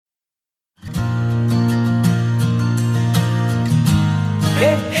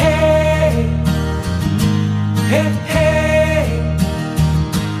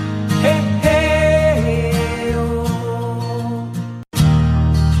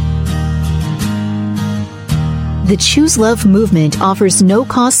The Choose Love movement offers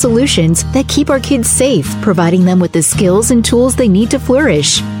no-cost solutions that keep our kids safe, providing them with the skills and tools they need to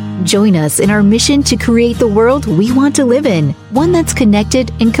flourish. Join us in our mission to create the world we want to live in, one that's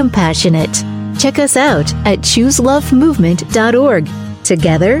connected and compassionate. Check us out at chooselovemovement.org.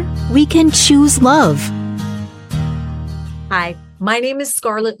 Together, we can choose love. Hi, my name is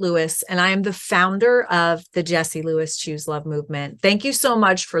Scarlett Lewis, and I am the founder of the Jessie Lewis Choose Love movement. Thank you so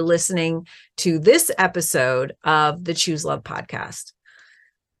much for listening to this episode of the Choose Love podcast.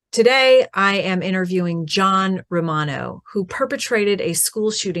 Today, I am interviewing John Romano, who perpetrated a school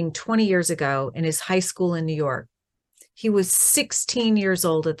shooting 20 years ago in his high school in New York. He was 16 years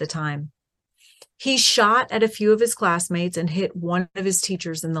old at the time. He shot at a few of his classmates and hit one of his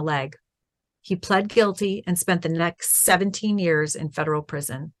teachers in the leg. He pled guilty and spent the next 17 years in federal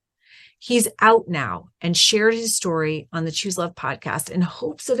prison. He's out now and shared his story on the Choose Love podcast in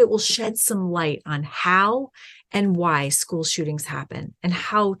hopes that it will shed some light on how and why school shootings happen and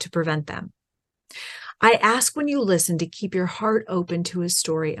how to prevent them. I ask when you listen to keep your heart open to his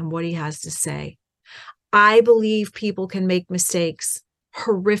story and what he has to say. I believe people can make mistakes,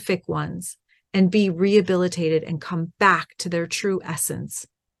 horrific ones, and be rehabilitated and come back to their true essence,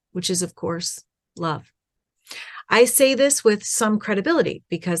 which is, of course, love. I say this with some credibility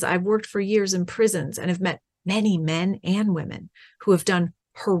because I've worked for years in prisons and have met many men and women who have done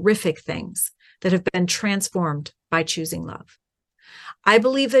horrific things that have been transformed by choosing love. I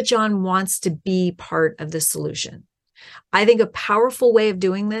believe that John wants to be part of the solution. I think a powerful way of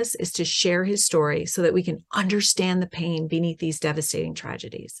doing this is to share his story so that we can understand the pain beneath these devastating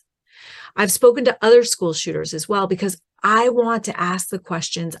tragedies. I've spoken to other school shooters as well because I want to ask the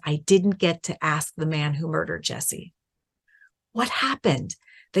questions I didn't get to ask the man who murdered Jessie. What happened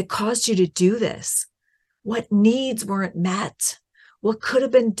that caused you to do this? What needs weren't met? What could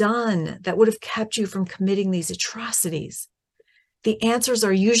have been done that would have kept you from committing these atrocities? The answers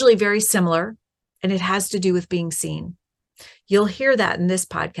are usually very similar, and it has to do with being seen. You'll hear that in this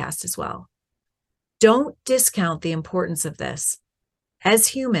podcast as well. Don't discount the importance of this. As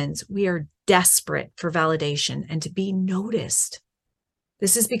humans, we are desperate for validation and to be noticed.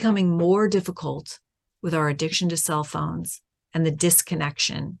 This is becoming more difficult with our addiction to cell phones and the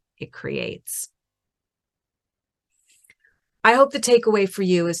disconnection it creates. I hope the takeaway for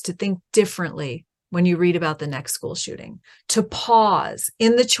you is to think differently when you read about the next school shooting, to pause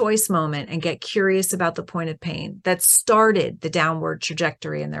in the choice moment and get curious about the point of pain that started the downward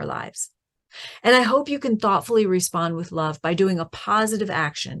trajectory in their lives. And I hope you can thoughtfully respond with love by doing a positive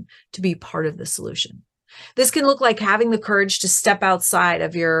action to be part of the solution. This can look like having the courage to step outside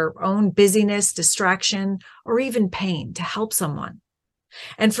of your own busyness, distraction, or even pain to help someone,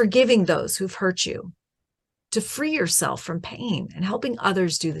 and forgiving those who've hurt you, to free yourself from pain and helping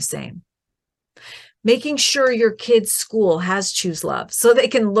others do the same. Making sure your kids' school has Choose Love so they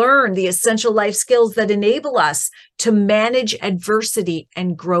can learn the essential life skills that enable us to manage adversity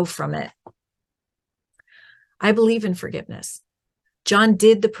and grow from it. I believe in forgiveness. John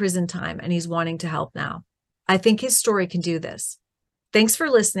did the prison time and he's wanting to help now. I think his story can do this. Thanks for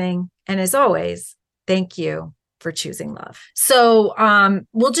listening. And as always, thank you for choosing love. So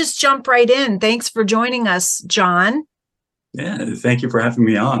we'll just jump right in. Thanks for joining us, John. Yeah, thank you for having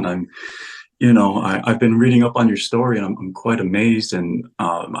me on. I've been reading up on your story and I'm quite amazed. And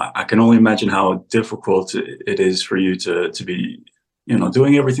I can only imagine how difficult it is for you to be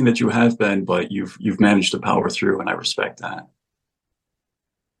doing everything that you have been, but you've managed to power through, and I respect that.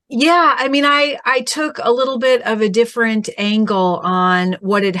 Yeah, I mean, I took a little bit of a different angle on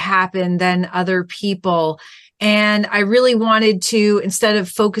what had happened than other people. And I really wanted to, instead of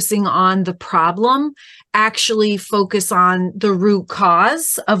focusing on the problem, actually focus on the root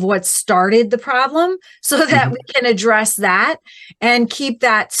cause of what started the problem so that we can address that and keep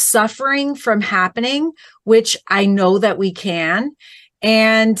that suffering from happening, which I know that we can.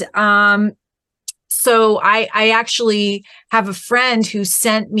 And so I actually have a friend who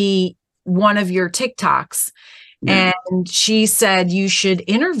sent me one of your TikToks. Yeah. And she said, you should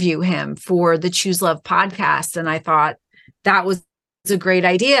interview him for the Choose Love podcast. And I thought that was a great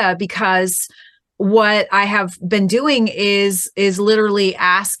idea because what I have been doing is literally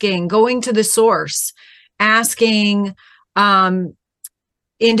asking, going to the source, asking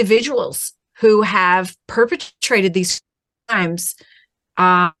individuals who have perpetrated these crimes,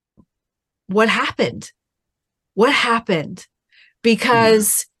 what happened? What happened?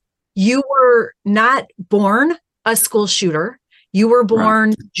 Because you were not born a school shooter. You were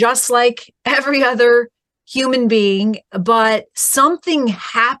born just like every other human being, but something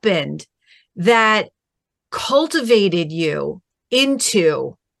happened that cultivated you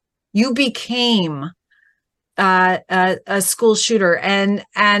into, you became a school shooter.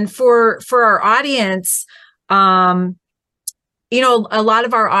 And for our audience, you know, a lot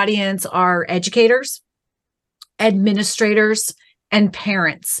of our audience are educators, administrators, and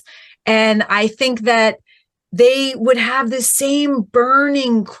parents. And I think that they would have the same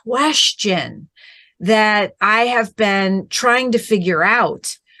burning question that I have been trying to figure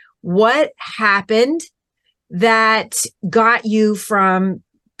out. What happened that got you from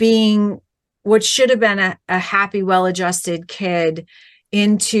being what should have been a happy, well-adjusted kid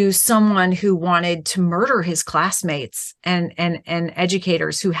into someone who wanted to murder his classmates and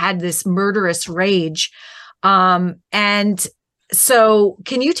educators, who had this murderous rage? And so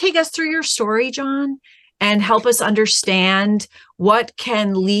can you take us through your story, John, and help us understand what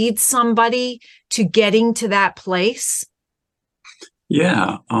can lead somebody to getting to that place?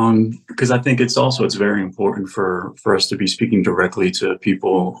 Yeah, because I think it's very important for us to be speaking directly to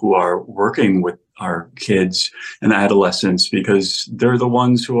people who are working with our kids and adolescents, because they're the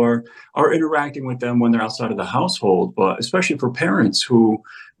ones who are interacting with them when they're outside of the household. But especially for parents who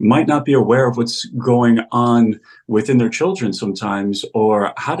might not be aware of what's going on within their children sometimes,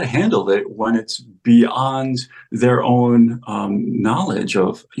 or how to handle it when it's beyond their own knowledge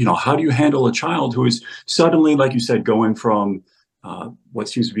of, you know, how do you handle a child who is suddenly, like you said, going from what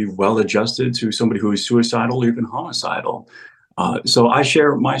seems to be well-adjusted to somebody who is suicidal or even homicidal. So I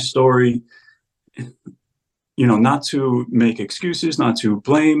share my story, you know, not to make excuses, not to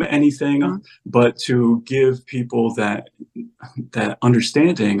blame anything, but to give people that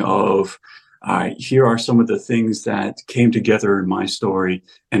understanding of, here are some of the things that came together in my story,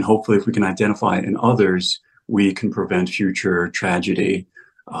 and hopefully if we can identify it in others, we can prevent future tragedy.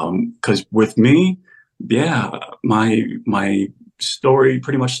 Because with me, yeah, my story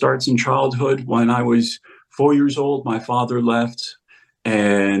pretty much starts in childhood. When I was 4 years old, my father left,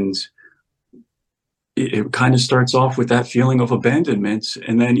 and it kind of starts off with that feeling of abandonment.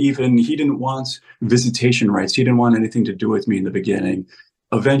 And then even he didn't want visitation rights. He didn't want anything to do with me in the beginning.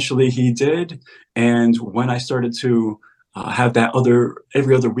 Eventually he did. And when I started to have that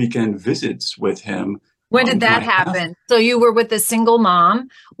every other weekend visits with him. When did that happen? So you were with a single mom.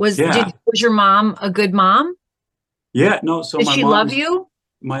 Was your mom a good mom? Yeah, no. So did she love you?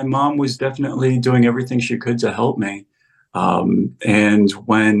 My mom was definitely doing everything she could to help me. And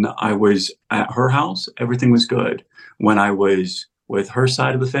when I was at her house, everything was good. When I was with her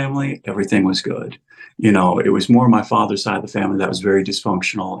side of the family, everything was good. You know, it was more my father's side of the family that was very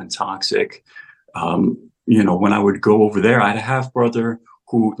dysfunctional and toxic. You know, when I would go over there, I had a half brother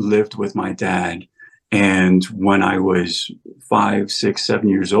who lived with my dad. And when I was 5, 6, 7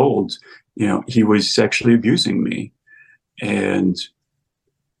 years old, you know, he was sexually abusing me. And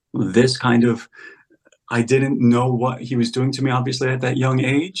this kind of, I didn't know what he was doing to me, obviously, at that young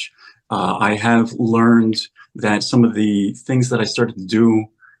age. I have learned that some of the things that I started to do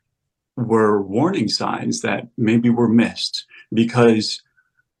were warning signs that maybe were missed, because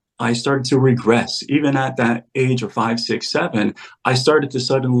I started to regress. Even at that age of 5, 6, 7, I started to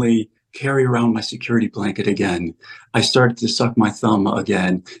suddenly carry around my security blanket again. I started to suck my thumb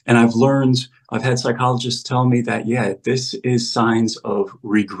again. And I've had psychologists tell me that, yeah, this is signs of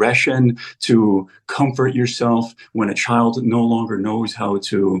regression, to comfort yourself when a child no longer knows how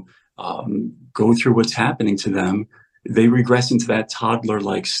to go through what's happening to them. They regress into that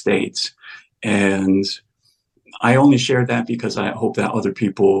toddler-like state. And I only share that because I hope that other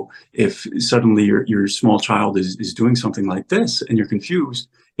people, if suddenly your small child is doing something like this and you're confused,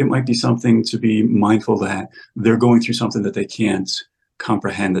 it might be something to be mindful that they're going through something that they can't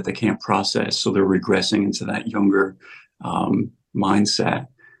comprehend, that they can't process. So they're regressing into that younger mindset.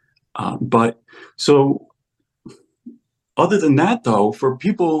 But so other than that, though, for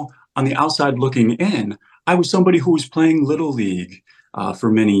people on the outside looking in, I was somebody who was playing Little League for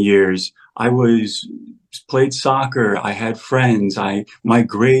many years. I played soccer. I had friends. My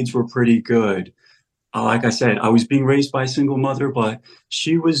grades were pretty good. Like I said, I was being raised by a single mother, but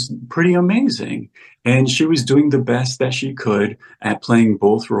she was pretty amazing. And she was doing the best that she could at playing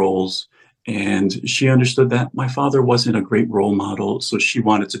both roles. And she understood that my father wasn't a great role model, so she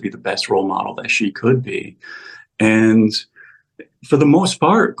wanted to be the best role model that she could be. And for the most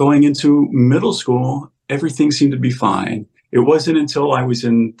part, going into middle school, everything seemed to be fine. It wasn't until I was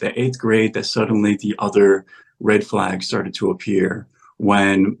in the 8th grade that suddenly the other red flags started to appear.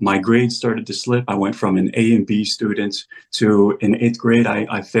 When my grades started to slip, I went from an A and B student to in 8th grade,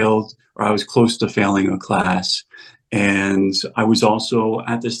 I failed, or I was close to failing a class. And I was also,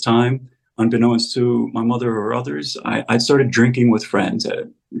 at this time, unbeknownst to my mother or others, I started drinking with friends at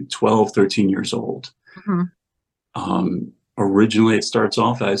 12, 13 years old. originally it starts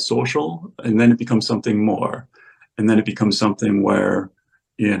off as social, and then it becomes something more. And then it becomes something where,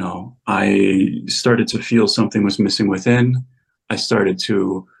 I started to feel something was missing within. I started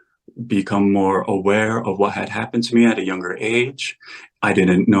to become more aware of what had happened to me at a younger age. I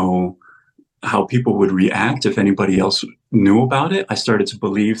didn't know how people would react if anybody else knew about it. I started to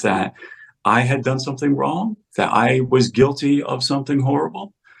believe that I had done something wrong, that I was guilty of something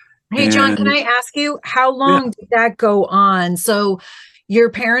horrible. Hey, John, can And I ask you, how yeah, long did that go on? So your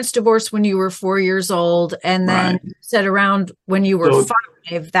parents divorced when you were 4 years old, and then right. you said around when you were So,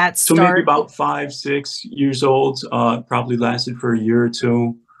 five, that so maybe started about 5, 6 years old, probably lasted for a year or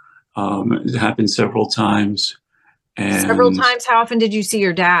two. It happened several times. several And times. How often did you see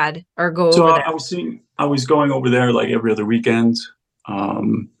your dad or go so over there? I was going over there like every other weekend.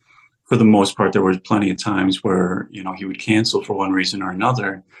 Um, for the most part, there were plenty of times where, he would cancel for one reason or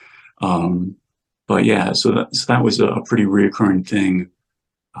another. Um, but yeah, so that was a pretty reoccurring thing.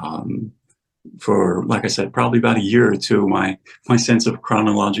 Um, for, like I said, probably about a year or two. My sense of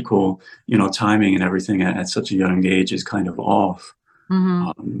chronological, timing and everything at such a young age is kind of off. Hmm.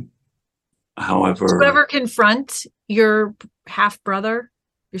 Um, Did you however, ever confront your half brother,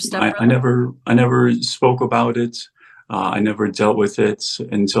 your step I brother? never spoke about it. I never dealt with it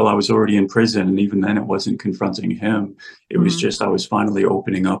until I was already in prison, and even then, it wasn't confronting him. It was Hmm. just I was finally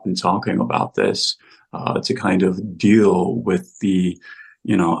opening up and talking about this to kind of deal with the,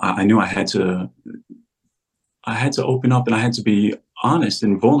 I knew I had to open up and I had to be honest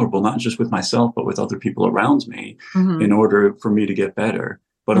and vulnerable, not just with myself, but with other people around me in Hmm. order for me to get better.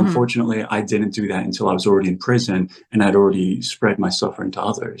 But Hmm. unfortunately, I didn't do that until I was already in prison and I'd already spread my suffering to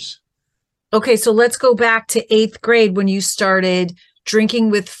others. Okay, so let's go back to eighth grade when you started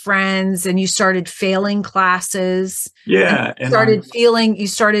drinking with friends and you started failing classes and Yeah. And you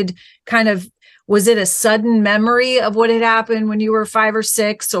started kind of, was it a sudden memory of what had happened when you were 5 or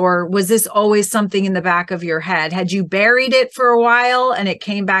 6, or was this always something in the back of your head? Had you buried it for a while and it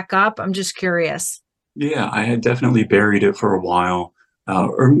came back up? I'm just curious. yeah, I had definitely buried it for a while.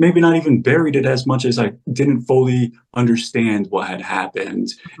 Or maybe not even buried it as much as I didn't fully understand what had happened.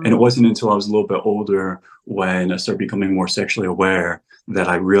 And Mhm. it wasn't until I was a little bit older when I started becoming more sexually aware that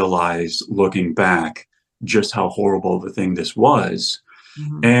I realized, looking back, just how horrible of a thing this was.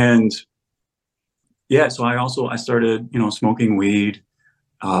 Mhm. And yeah, so I started, smoking weed.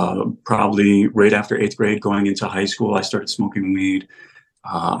 Probably right after eighth grade, going into high school, I started smoking weed.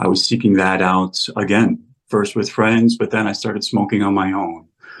 I was seeking that out again, first with friends, but then I started smoking on my own.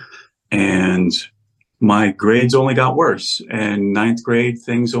 And my grades only got worse. And ninth grade,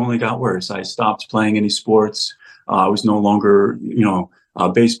 things only got worse. I stopped playing any sports. I was no longer,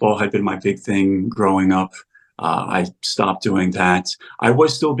 baseball had been my big thing growing up. I stopped doing that. I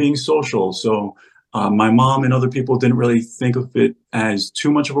was still being social. So my mom and other people didn't really think of it as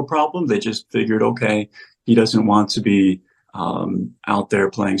too much of a problem. They just figured, okay, he doesn't want to be out there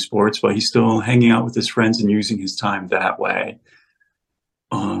playing sports, but he's still hanging out with his friends and using his time that way.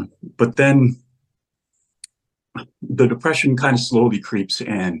 But then the depression kind of slowly creeps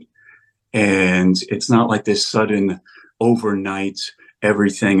in, and it's not like this sudden overnight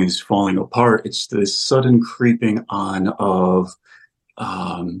everything is falling apart. It's this sudden creeping on of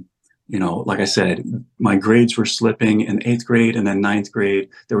um, like I said, my grades were slipping in eighth grade, and then ninth grade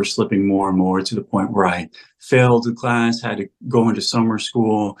they were slipping more and more to the point where I failed the class, had to go into summer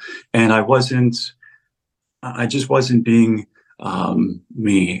school, and I just wasn't being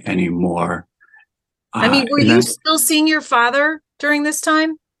me anymore. I mean, were And you that still seeing your father during this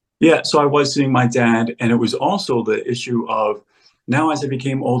time? Yeah, so I was seeing my dad, and it was also the issue of now as I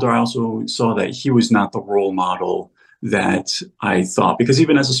became older, I also saw that he was not the role model that I thought. Because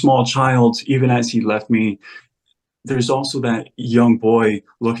even as a small child, even as he left me, there's also that young boy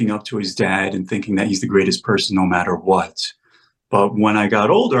looking up to his dad and thinking that he's the greatest person no matter what. But when I got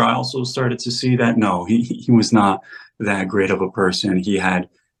older, I also started to see that no, he was not that great of a person. He had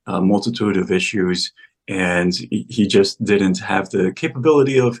a multitude of issues, and he just didn't have the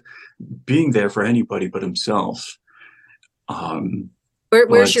capability of being there for anybody but himself. Um,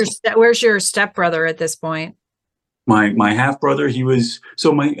 Where's but where's your stepbrother at this point? my half brother,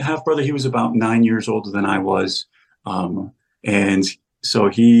 my half brother, he was about 9 years older than I was, and so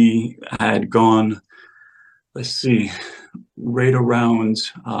he had gone. Let's see, right around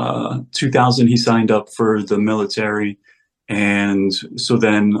 2000, he signed up for the military. And so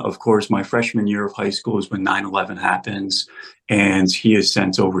then, of course, my freshman year of high school is when 9/11 happens, and he is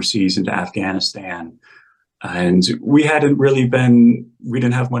sent overseas into Afghanistan. And we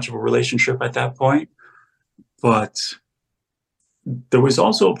didn't have much of a relationship at that point. But there was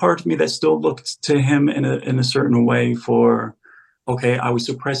also a part of me that still looked to him in a certain way for, okay, I was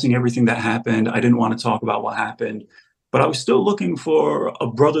suppressing everything that happened. I didn't want to talk about what happened, but I was still looking for a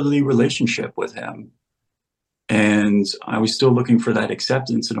brotherly relationship with him. And I was still looking for that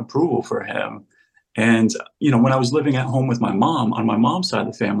acceptance and approval for him. And, when I was living at home with my mom, on my mom's side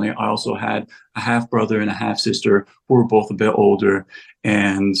of the family, I also had a half brother and a half sister who were both a bit older.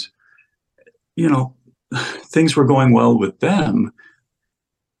 And, you know, things were going well with them.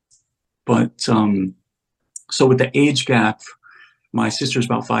 But so with the age gap, my sister's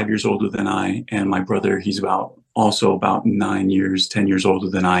about 5 years older than I, and my brother, he's also about 9 years, 10 years older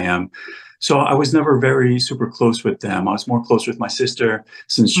than I am. So I was never very super close with them. I was more close with my sister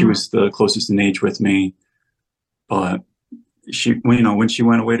since she was the closest in age with me. But when she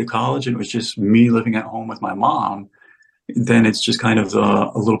went away to college and it was just me living at home with my mom, then it's just kind of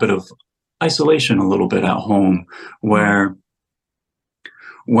a little bit of isolation, a little bit at home, where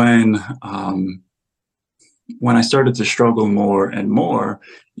when I started to struggle more and more,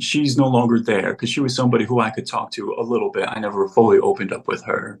 she's no longer there because she was somebody who I could talk to a little bit. I never fully opened up with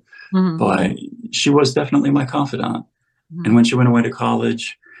her, but she was definitely my confidant. And when she went away to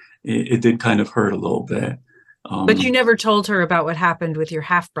college, it did kind of hurt a little bit. But you never told her about what happened with your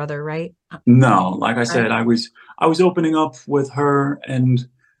half brother, right? No, like I said, I was opening up with her, and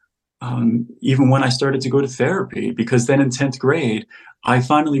even when I started to go to therapy, because then in 10th grade, I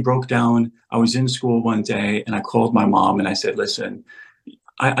finally broke down. I was in school one day and I called my mom and I said, listen,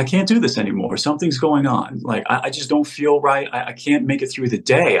 I can't do this anymore. Something's going on. Like, I just don't feel right. I can't make it through the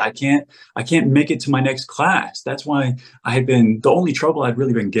day. I can't make it to my next class. That's why the only trouble I'd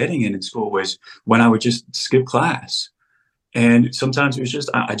really been getting in school was when I would just skip class. And sometimes it was just,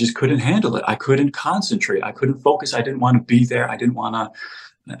 I just couldn't handle it. I couldn't concentrate. I couldn't focus. I didn't want to be there. I didn't want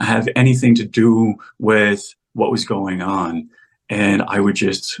to have anything to do with what was going on. And I would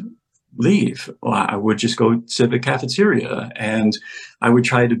just leave. I would just go to the cafeteria and I would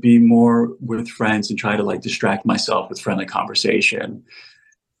try to be more with friends and try to distract myself with friendly conversation.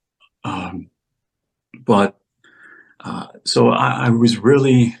 So I was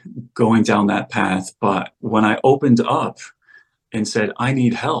really going down that path. But when I opened up and said, I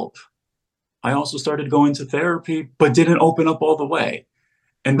need help, I also started going to therapy, but didn't open up all the way.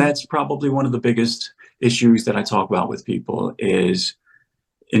 And that's probably one of the biggest issues that I talk about with people is,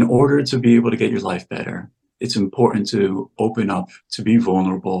 in order to be able to get your life better, it's important to open up, to be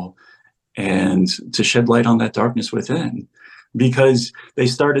vulnerable, and to shed light on that darkness within. Because they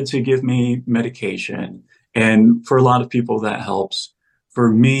started to give me medication, and for a lot of people that helps.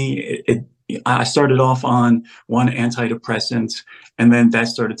 For me, I started off on one antidepressant, and then that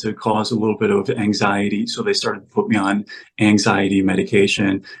started to cause a little bit of anxiety. So they started to put me on anxiety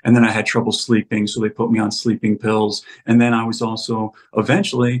medication. And then I had trouble sleeping, so they put me on sleeping pills. And then I was also,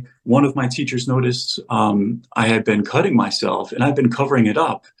 eventually, one of my teachers noticed I had been cutting myself, and I'd been covering it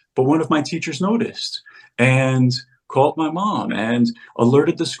up. But one of my teachers noticed and called my mom and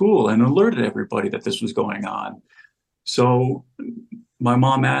alerted the school and alerted everybody that this was going on. So my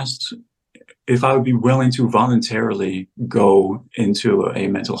mom asked if I would be willing to voluntarily go into a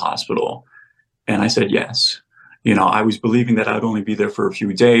mental hospital. And I said yes. I was believing that I'd only be there for a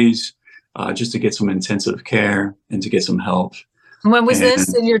few days, just to get some intensive care and to get some help. When was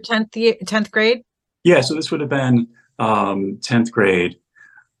this, in your 10th grade? Yeah, so this would have been 10th grade.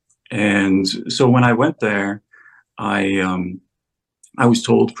 And so when I went there, I was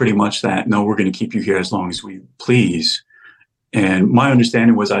told pretty much that, no, we're going to keep you here as long as we please. And my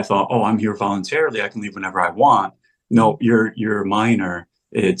understanding was, I thought, oh, I'm here voluntarily. I can leave whenever I want. No, you're a minor.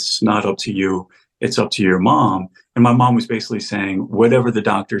 It's not up to you. It's up to your mom. And my mom was basically saying, whatever the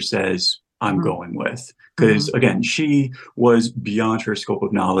doctor says, I'm going with. Because again, she was beyond her scope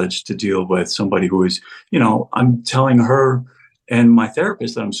of knowledge to deal with somebody who is, I'm telling her and my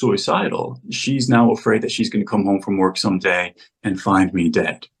therapist that I'm suicidal. She's now afraid that she's going to come home from work someday and find me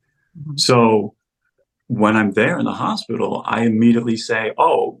dead. So when I'm there in the hospital, I immediately say,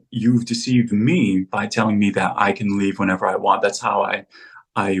 oh, you've deceived me by telling me that I can leave whenever I want. That's how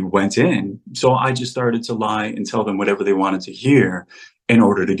I went in. So I just started to lie and tell them whatever they wanted to hear in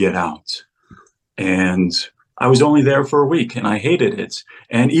order to get out. And I was only there for a week and I hated it.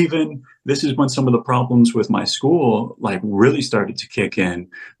 And even this is when some of the problems with my school really started to kick in,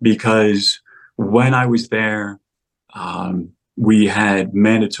 because when I was there, we had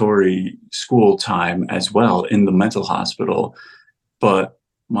mandatory school time as well in the mental hospital, but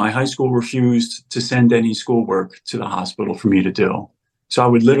my high school refused to send any schoolwork to the hospital for me to do. So I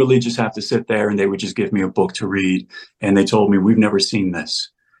would literally just have to sit there and they would just give me a book to read. And they told me, we've never seen this.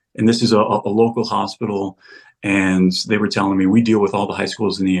 And this is a local hospital. And they were telling me, we deal with all the high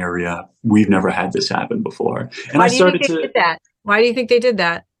schools in the area. We've never had this happen before. And Why I do you think started they to, did that? Why do you think they did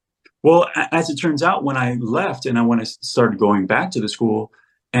that? well, as it turns out, when I left and when I started going back to the school,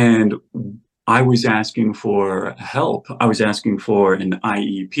 and I was asking for help, I was asking for an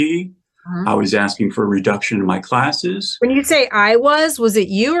IEP, I was asking for a reduction in my classes. When you say was it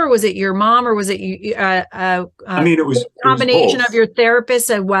you, or was it your mom, or was it you? I mean, it was Combination both. of your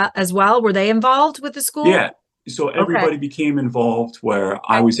therapist as well. Were they involved with the school? Yeah. So everybody became involved where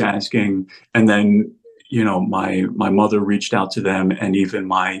I was asking, and then, my mother reached out to them, and even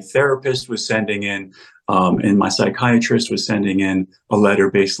my therapist was sending in, and my psychiatrist was sending in a letter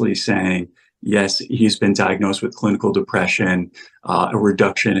basically saying, yes, he's been diagnosed with clinical depression, a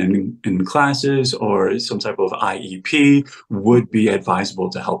reduction in classes or some type of IEP would be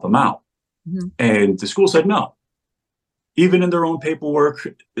advisable to help him out. Mm-hmm. And the school said no. Even in their own paperwork,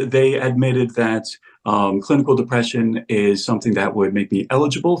 they admitted that clinical depression is something that would make me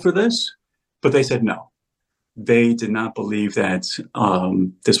eligible for this, but they said no. They did not believe that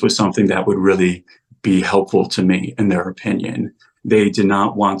this was something that would really be helpful to me, in their opinion. They did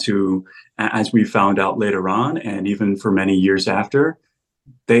not want to, as we found out later on, and even for many years after,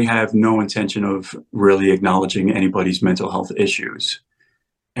 they have no intention of really acknowledging anybody's mental health issues.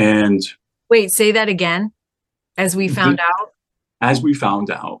 And wait, say that again. As we found out? As we found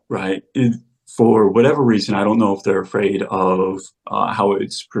out, right? For whatever reason, I don't know if they're afraid of how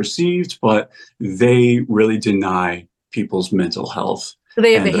it's perceived, but they really deny people's mental health. So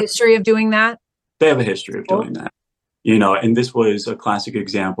they have a history of doing that? They have a history of doing that. And this was a classic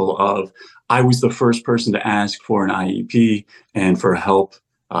example of, I was the first person to ask for an IEP and for help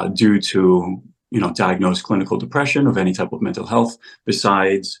due to, diagnosed clinical depression of any type of mental health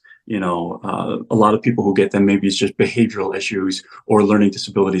besides a lot of people who get them, maybe it's just behavioral issues or learning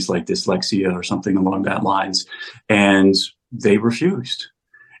disabilities like dyslexia or something along that lines. And they refused.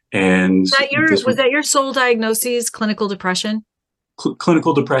 And was that your sole diagnosis, clinical depression?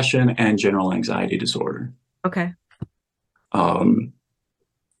 Clinical depression and general anxiety disorder. Okay.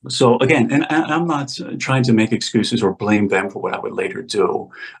 So again, and I'm not trying to make excuses or blame them for what I would later do.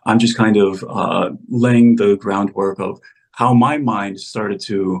 I'm just kind of laying the groundwork of how my mind started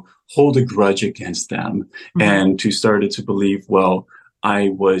to hold a grudge against them, and to started to believe, well, I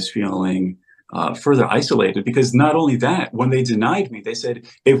was feeling further isolated, because not only that, when they denied me, they said,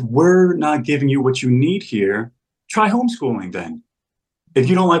 if we're not giving you what you need here, try homeschooling then. If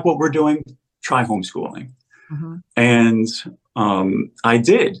you don't like what we're doing, try homeschooling. And I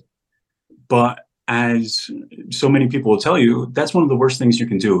did. But as so many people will tell you, that's one of the worst things you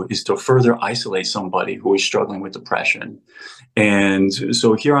can do, is to further isolate somebody who is struggling with depression. And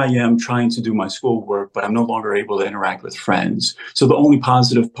so here I am trying to do my schoolwork, but I'm no longer able to interact with friends. So the only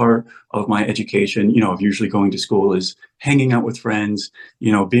positive part of my education, of usually going to school, is hanging out with friends,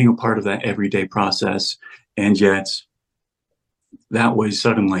 being a part of that everyday process. And yet that was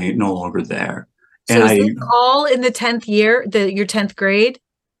suddenly no longer there. So is this all in the 10th year, your 10th grade?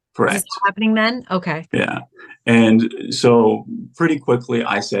 Correct. Is this happening then? Okay. Yeah. And so pretty quickly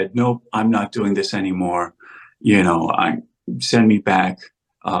I said, nope, I'm not doing this anymore. Send me back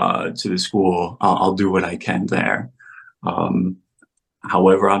to the school. I'll do what I can there.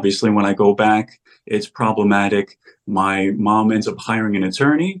 However, obviously, when I go back, it's problematic. My mom ends up hiring an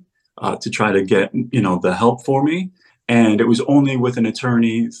attorney to try to get, the help for me. And it was only with an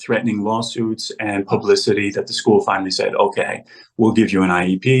attorney threatening lawsuits and publicity that the school finally said, okay, we'll give you an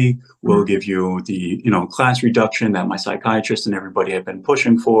IEP. We'll give you the, class reduction that my psychiatrist and everybody had been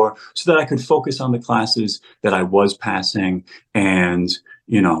pushing for, so that I could focus on the classes that I was passing. And,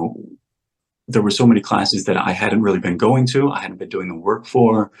 there were so many classes that I hadn't really been going to, I hadn't been doing the work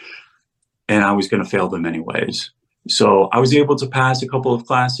for, and I was going to fail them anyways. So I was able to pass a couple of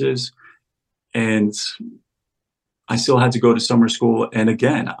classes, and I still had to go to summer school. And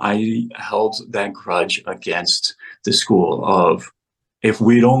again, I held that grudge against the school of, if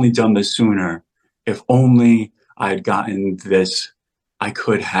we'd only done this sooner, if only I had gotten this, I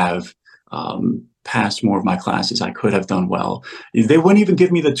could have passed more of my classes. I could have done well. They wouldn't even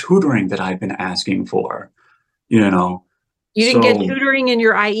give me the tutoring that I'd been asking for, You didn't get tutoring in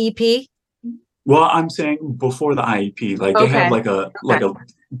your IEP? Well, I'm saying before the IEP, they had like a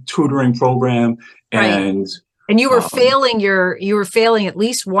tutoring program, and you were failing at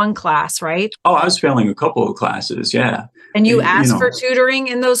least one class, right? Oh, I was failing a couple of classes, yeah. And you asked for tutoring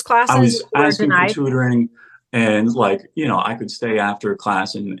in those classes? I was asking for tutoring, and I could stay after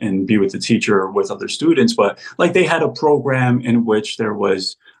class and be with the teacher or with other students, but they had a program in which there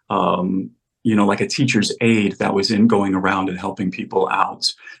was like a teacher's aide that was in going around and helping people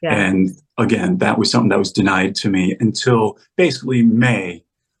out. Yeah. And again, that was something that was denied to me until basically May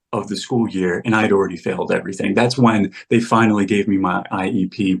of the school year, and I'd already failed everything. That's when they finally gave me my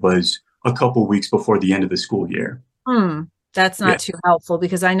IEP, was a couple weeks before the end of the school year. Hmm. That's Yeah, not too helpful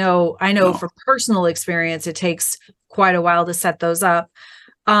because I know no. from personal experience, it takes quite a while to set those up.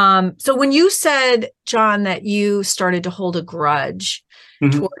 So when you said, John, that you started to hold a grudge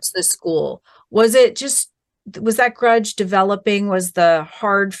Mhm. towards the school, was that grudge developing? Was the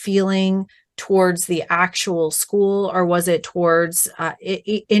hard feeling towards the actual school, or was it towards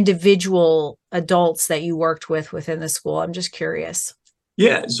individual adults that you worked with within the school? I'm just curious.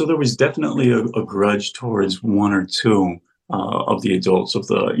 Yeah, so there was definitely a grudge towards one or two of the adults of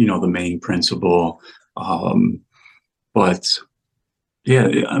the main principal. Um, but yeah,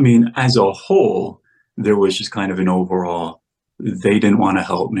 I mean, as a whole, there was just kind of an overall, they didn't want to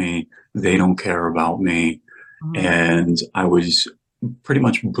help me, they don't care about me, Mhm. and I was pretty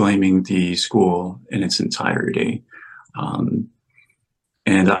much blaming the school in its entirety. Um,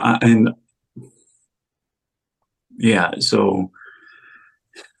 and yeah, so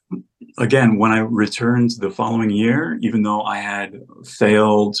again, when I returned the following year, even though I had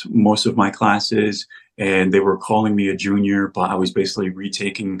failed most of my classes and they were calling me a junior, but I was basically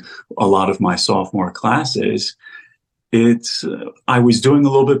retaking a lot of my sophomore classes, I was doing a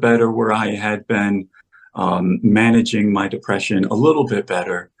little bit better where I had been managing my depression a little bit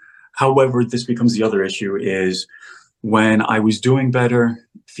better. However, this becomes the other issue is when I was doing better,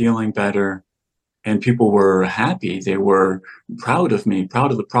 feeling better, and people were happy, they were proud of me,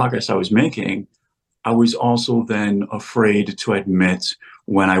 proud of the progress I was making. I was also then afraid to admit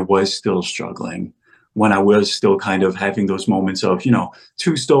when I was still struggling, when I was still kind of having those moments of,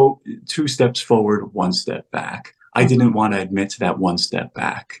 two steps forward, one step back. I didn't want to admit to that one step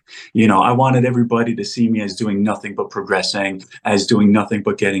back. I wanted everybody to see me as doing nothing but progressing, as doing nothing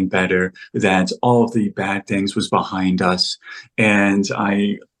but getting better, that all of the bad things was behind us. And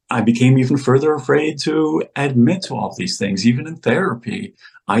I became even further afraid to admit to all these things, even in therapy.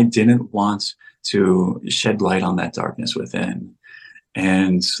 I didn't want to shed light on that darkness within.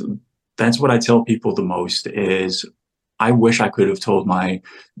 And that's what I tell people the most is I wish I could have told my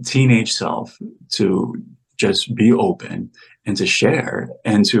teenage self to just be open and to share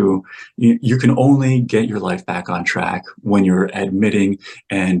and you can only get your life back on track when you're admitting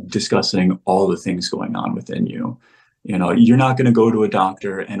and discussing all the things going on within you. You're not going to go to a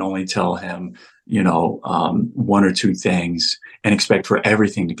doctor and only tell him, one or two things and expect for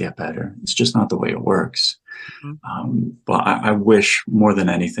everything to get better. It's just not the way it works. Mhm. But I wish more than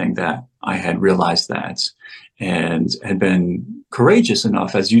anything that I had realized that and had been courageous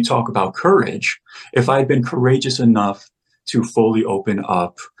enough, as you talk about courage, if I had been courageous enough to fully open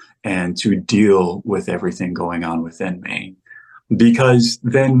up and to deal with everything going on within me. Because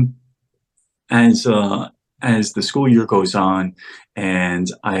then as as the school year goes on and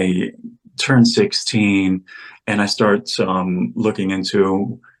I turn 16 and I start looking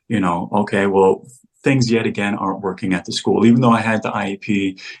into, okay, well, things yet again aren't working at the school. Even though I had the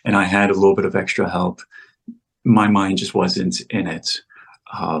IEP and I had a little bit of extra help, my mind just wasn't in it.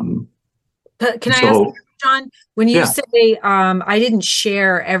 Um, Can I ask, so, John, when you yeah. say I didn't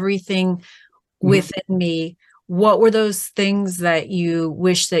share everything Mhm. within me, what were those things that you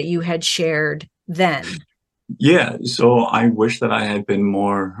wish that you had shared then? Yeah, so I wish that I had been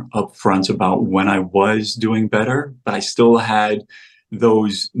more upfront about when I was doing better, but I still had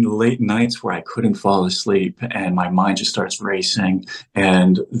those late nights where I couldn't fall asleep and my mind just starts racing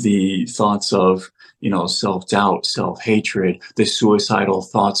and the thoughts of, self-doubt, self-hatred, the suicidal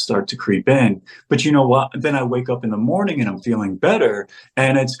thoughts start to creep in. But you know what? Then I wake up in the morning and I'm feeling better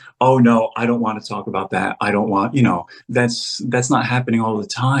and it's, oh no, I don't want to talk about that. I don't want, that's not happening all the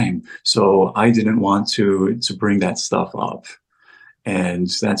time. So I didn't want to bring that stuff up. And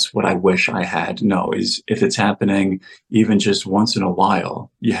that's what I wish I had. No, is if it's happening even just once in a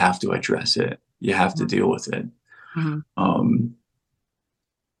while, you have to address it. You have to deal with it. Mhm. Um,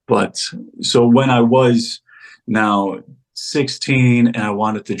 but so when I was now 16 and I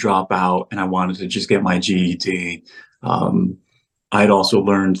wanted to drop out and I wanted to just get my GED, um, I'd also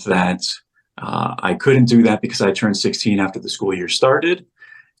learned that I couldn't do that because I turned 16 after the school year started.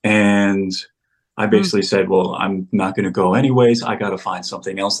 And I Mm. basically said, well, I'm not going to go anyways. I got to find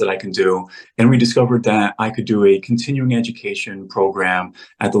something else that I can do. And we discovered that I could do a continuing education program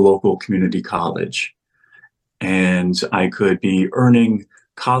at the local community college. And I could be earning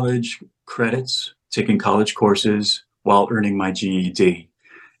college credits, taking college courses while earning my GED.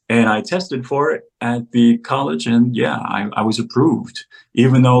 And I tested for it at the college, and yeah, I was approved.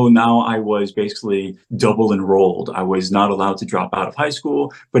 Even though now I was basically double enrolled. I was not allowed to drop out of high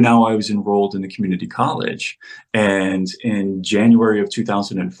school, but now I was enrolled in the community college. And in January of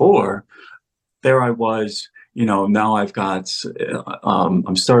 2004, there I was, now I've got,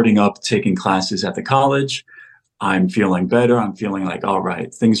 I'm starting up taking classes at the college. I'm feeling better. I'm feeling like, all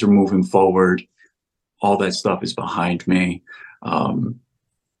right, things are moving forward. All that stuff is behind me.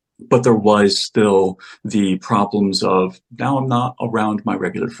 But there was still the problems of now I'm not around my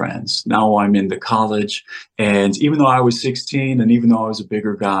regular friends. Now I'm in the college. And even though I was 16 and even though I was a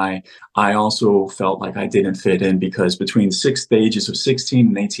bigger guy, I also felt like I didn't fit in because between the ages of 16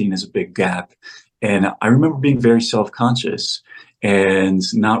 and 18 is a big gap. And I remember being very self-conscious and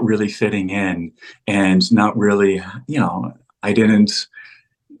not really fitting in and not really, I didn't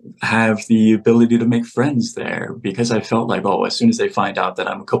have the ability to make friends there because I felt like, oh, as soon as they find out that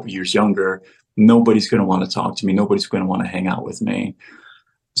I'm a couple years younger, nobody's going to want to talk to me. Nobody's going to want to hang out with me.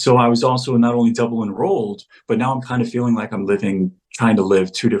 So I was also not only double enrolled, but now I'm kind of feeling like I'm trying to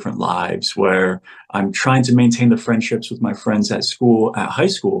live two different lives where I'm trying to maintain the friendships with my friends at school, at high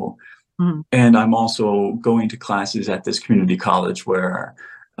school. Mm-hmm. And I'm also going to classes at this community college where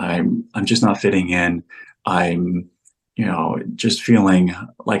I'm just not fitting in. I'm just feeling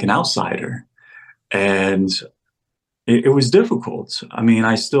like an outsider. And it was difficult. I mean,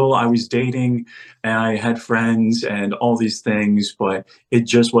 I was dating and I had friends and all these things, but it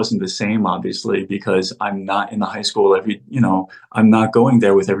just wasn't the same, obviously, because I'm not in the high school I'm not going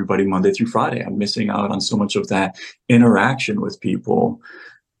there with everybody Monday through Friday. I'm missing out on so much of that interaction with people.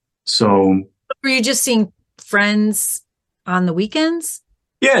 So. Were you just seeing friends on the weekends?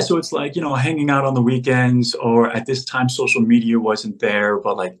 Yeah, so it's like, hanging out on the weekends, or at this time, social media wasn't there,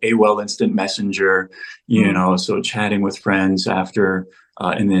 but like AOL Instant Messenger, so chatting with friends after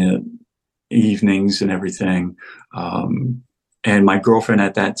in the evenings and everything. And my girlfriend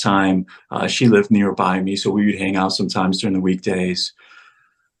at that time, she lived nearby me, so we would hang out sometimes during the weekdays.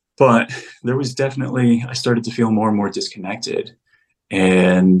 But there was I started to feel more and more disconnected.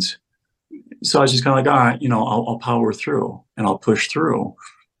 And so I was just kind of like, all right, I'll power through and I'll push through.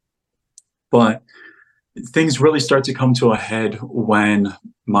 But things really start to come to a head when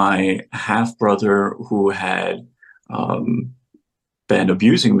my half brother, who had been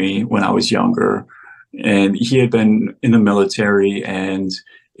abusing me when I was younger, and he had been in the military and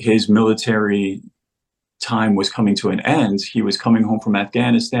his military time was coming to an end. He was coming home from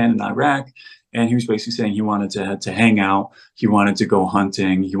Afghanistan and Iraq. And he was basically saying he wanted to hang out. He wanted to go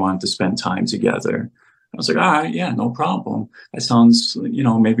hunting. He wanted to spend time together. I was like, all right, yeah, no problem. That sounds,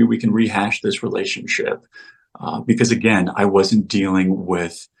 maybe we can rehash this relationship. Because again, I wasn't dealing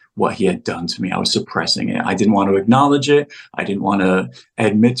with what he had done to me. I was suppressing it. I didn't want to acknowledge it. I didn't want to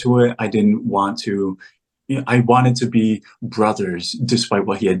admit to it. I didn't want to, I wanted to be brothers despite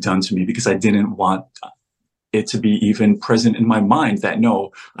what he had done to me because I didn't want it to be even present in my mind that,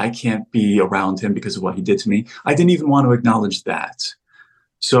 no, I can't be around him because of what he did to me. I didn't even want to acknowledge that.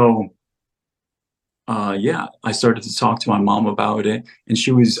 So, I started to talk to my mom about it, and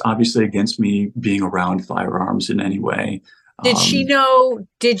she was obviously against me being around firearms in any way. Did she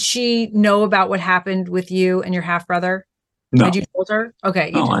know about what happened with you and your half brother? No. Had you told her?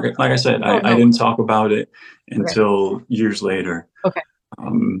 Okay. No, like I said, I didn't talk about it until years later. Okay.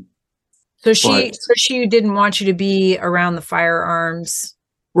 So she didn't want you to be around the firearms.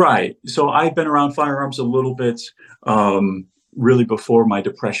 Right. So I've been around firearms a little bit, really before my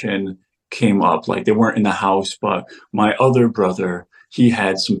depression came up. Like they weren't in the house, but my other brother, he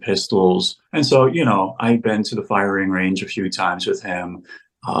had some pistols. And so, I've been to the firing range a few times with him.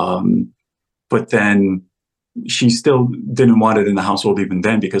 But then she still didn't want it in the household even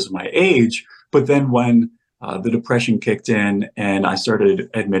then because of my age. But then when the depression kicked in and I started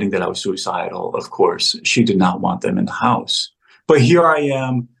admitting that I was suicidal, of course, she did not want them in the house. But here I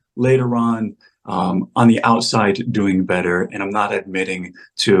am later on the outside doing better, and I'm not admitting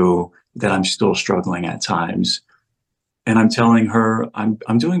to that I'm still struggling at times. And I'm telling her I'm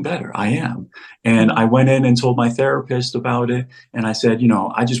doing better. I am. And I went in and told my therapist about it. And I said,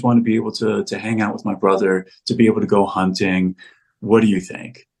 I just want to be able to hang out with my brother, to be able to go hunting. What do you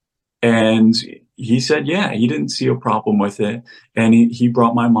think? And he said, yeah, he didn't see a problem with it. And he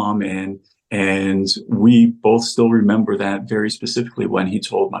brought my mom in, and we both still remember that very specifically when he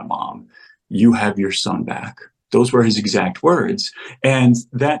told my mom, you have your son back. Those were his exact words. And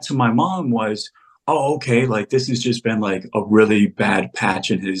that to my mom was, oh, okay, like this has just been like a really bad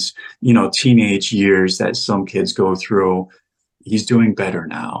patch in his, teenage years that some kids go through. He's doing better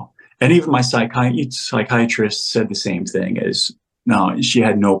now. And even my psychiatrist said the same thing, is no, she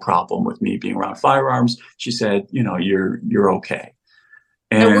had no problem with me being around firearms. She said, you're okay.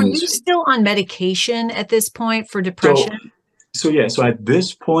 And were And you still on medication at this point for so, depression? so at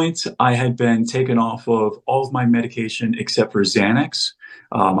this point, I had been taken off of all of my medication except for Xanax.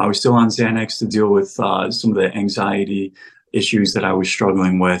 I was still on Xanax to deal with some of the anxiety issues that I was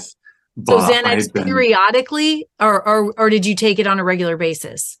struggling with, So but I Xanax had been periodically, or did you take it on a regular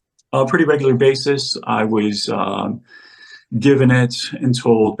basis? a pretty regular basis. I was given it and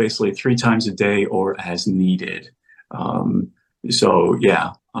told basically 3 times a day or as needed. Um, so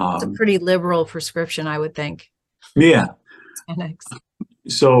yeah, It's a pretty liberal prescription, I would think. yeah. Xanax.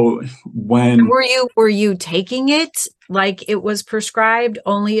 So And when were you taking it like it was prescribed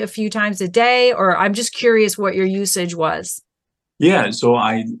only a few times a day? Or I'm just curious what your usage was. Yeah, so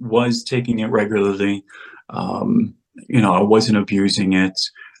I was taking it regularly. Um, I wasn't abusing it.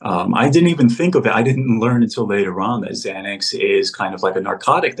 I didn't even think of it. I didn't learn until later on that Xanax is kind of like a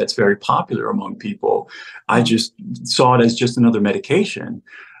narcotic that's very popular among people. I Mm. just saw it as just another medication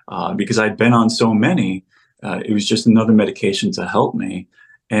because I'd been on so many. It was just another medication to help me.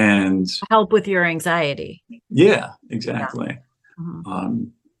 And Help with your anxiety. yeah, Yeah. exactly. Mhm.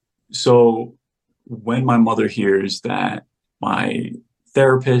 Um, so when my mother hears that my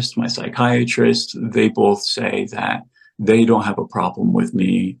therapist, my psychiatrist, they both say that they don't have a problem with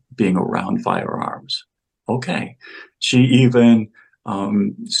me being around firearms. Okay. She even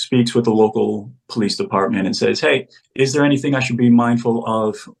speaks with the local police department and says, hey, is there anything I should be mindful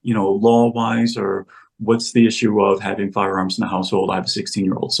of, law wise, or what's the issue of having firearms in the household? I have a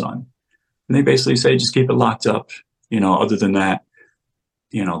 16-year-old son. And they basically say, just keep it locked up. Other than that,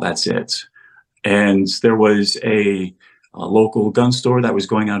 that's it. And there was a local gun store that was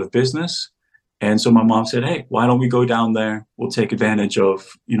going out of business. And so my mom said, hey, why don't we go down there? We'll take advantage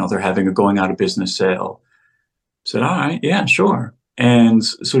of, they're having a going out of business sale. I said, all right, yeah, sure. And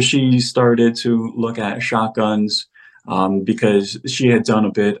so she started to look at shotguns because she had done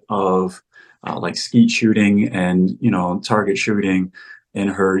a bit of like skeet shooting and, target shooting in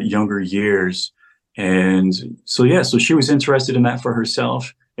her younger years. And so, yeah, so she was interested in that for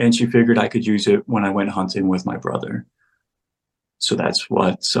herself. And she figured I could use it when I went hunting with my brother. So that's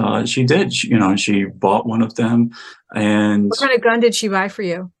what she did. She bought one of them. And What kind of gun did she buy for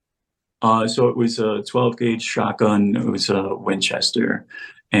you? so it was a 12 gauge shotgun. It was a Winchester.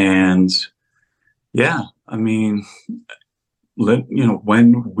 And yeah, I mean,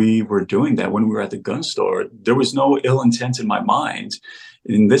 when we were doing that, when we were at the gun store, there was no ill intent in my mind.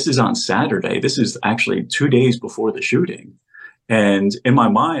 And this is on Saturday. This is actually 2 days before the shooting. And in my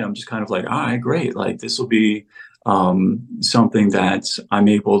mind, I'm just kind of like, all right, great. Like this will be something that I'm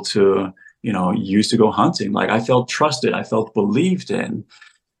able to, use to go hunting. Like I felt trusted. I felt believed in.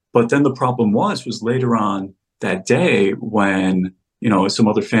 But then the problem was later on that day when, some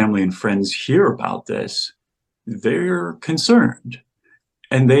other family and friends hear about this, they're concerned.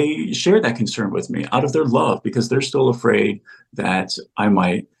 And they share that concern with me out of their love because they're still afraid that I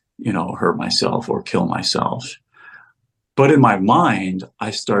might, hurt myself or kill myself. But in my mind,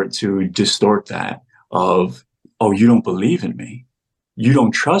 I start to distort that of, oh, you don't believe in me. You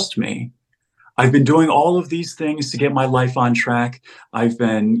don't trust me. I've been doing all of these things to get my life on track. I've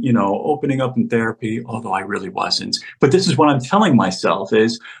been, opening up in therapy, although I really wasn't. But this is what I'm telling myself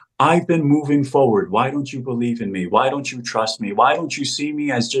is I've been moving forward. Why don't you believe in me? Why don't you trust me? Why don't you see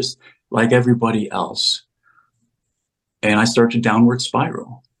me as just like everybody else? And I start to downward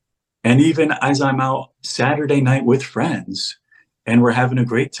spiral. And even as I'm out Saturday night with friends and we're having a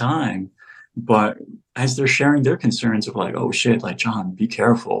great time, but as they're sharing their concerns of like, oh shit, like John, be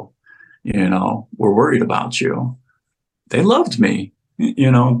careful. We're worried about you. They loved me.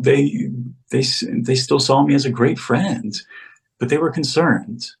 They still saw me as a great friend, but they were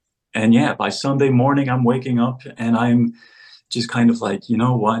concerned. And yeah, by Sunday morning, I'm waking up and I'm just kind of like, you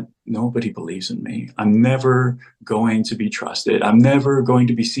know what? Nobody believes in me. I'm never going to be trusted. I'm never going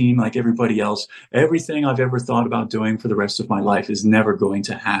to be seen like everybody else. Everything I've ever thought about doing for the rest of my life is never going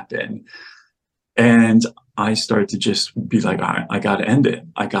to happen. And I start to just be like, all right, I got to end it.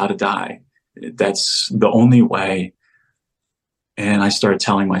 I got to die. That's the only way. And I start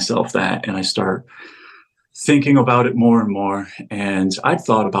telling myself that, and I start thinking about it more and more. And I'd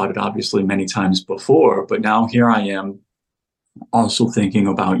thought about it obviously many times before, but now here I am also thinking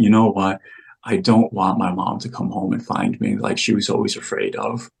about, you know what? I don't want my mom to come home and find me like she was always afraid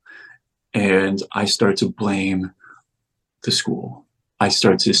of. And I start to blame the school. I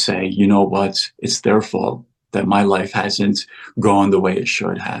start to say, you know what? It's their fault that my life hasn't gone the way it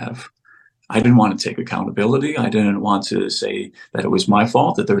should have. I didn't want to take accountability. I didn't want to say that it was my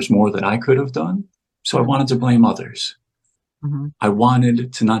fault, that there's more that I could have done. So I wanted to blame others. Mhm. I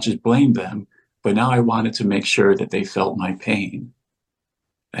wanted to not just blame them, but now I wanted to make sure that they felt my pain.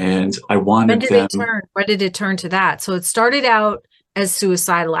 And I When wanted did it them, turn? When did it turn to that? So it started out as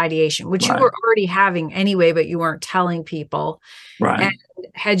suicidal ideation, which you right, were already having anyway, but you weren't telling people. And right.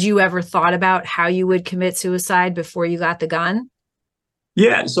 had you ever thought about how you would commit suicide before you got the gun?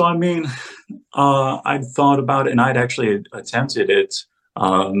 Yeah. So, I mean, I'd thought about it and I'd actually attempted it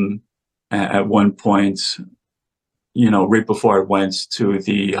um, at one point, right before I went to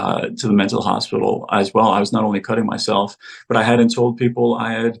the mental hospital as well. I was not only cutting myself, but I hadn't told people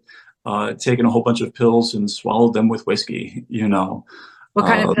I had taken a whole bunch of pills and swallowed them with whiskey. What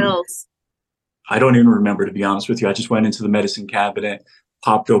kind of Um, pills? I don't even remember, to be honest with you. I just went into the medicine cabinet,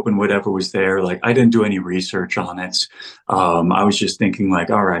 popped open whatever was there. Like, I didn't do any research on it. I was just thinking, like,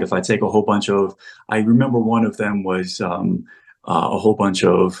 all right, if I take a whole bunch of, I remember one of them was a whole bunch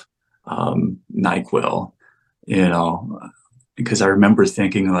of NyQuil, you know, because I remember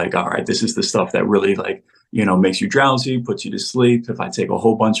thinking, like, all right, this is the stuff that really, like, makes you drowsy, puts you to sleep. If I take a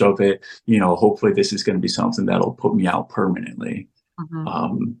whole bunch of it, hopefully this is going to be something that'll put me out permanently. Mhm.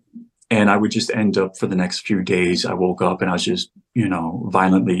 Um, and I would just end up for the next few days. I woke up and I was just,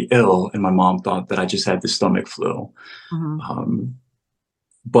 violently ill. And my mom thought that I just had the stomach flu. Mhm. Um,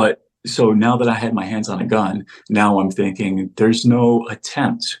 but so now that I had my hands on a gun, now I'm thinking there's no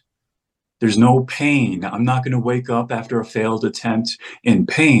attempt. There's no pain. I'm not going to wake up after a failed attempt in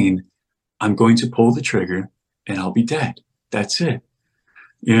pain. I'm going to pull the trigger and I'll be dead. That's it.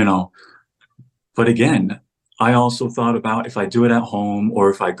 You know, But again, I also thought about if I do it at home or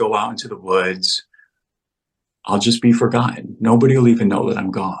if I go out into the woods, I'll just be forgotten. Nobody will even know that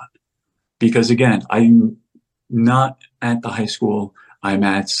I'm gone. Because again, I'm not at the high school. I'm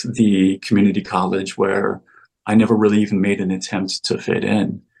at the community college where I never really even made an attempt to fit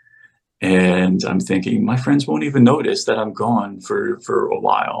in. And I'm thinking my friends won't even notice that I'm gone for a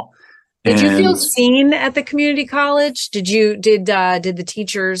while. Did you feel And seen at the community college? Did the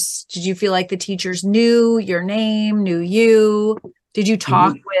teachers, did you feel like the teachers knew your name, knew you? Did you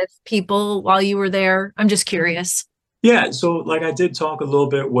talk with people while you were there? I'm just curious. yeah, so like I did talk a little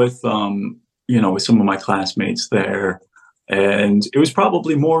bit with some of my classmates there, and it was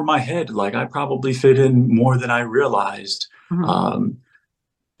probably more in my head. Like I probably fit in more than I realized. Mhm. Um,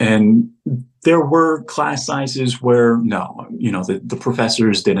 and there were class sizes where no, the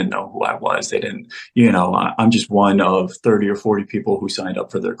professors didn't know who I was. They didn't, I'm just one of 30 or 40 people who signed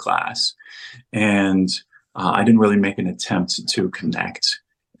up for their class. And I didn't really make an attempt to connect.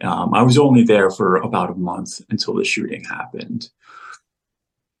 I was only there for about a month until the shooting happened.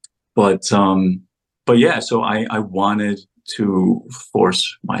 But yeah, so I wanted to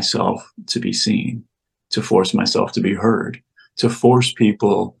force myself to be seen, to force myself to be heard, to force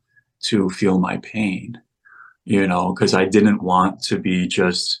people to feel my pain, because I didn't want to be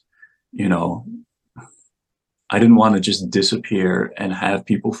just, you know, I didn't want to just disappear and have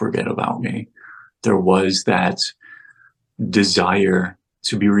people forget about me. There was that desire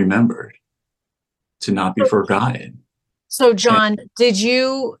to be remembered, to not be forgotten. So, And John, did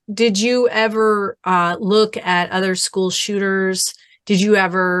you ever look at other school shooters? Did you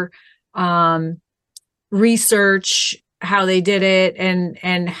ever um, research how they did it,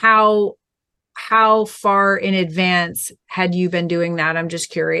 and how far in advance had you been doing that? I'm just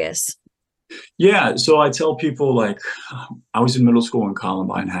curious. yeah, so I tell people like I was in middle school when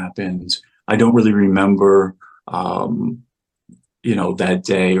Columbine happened. I don't really remember, that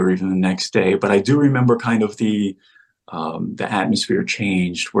day or even the next day, but I do remember kind of the atmosphere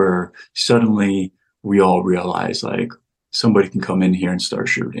changed where suddenly we all realized like somebody can come in here and start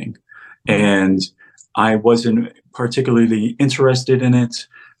shooting. Mhm. And I wasn't particularly interested in it.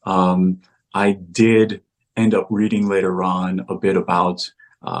 I did end up reading later on a bit about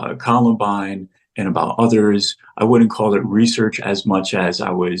Columbine and about others. I wouldn't call it research as much as I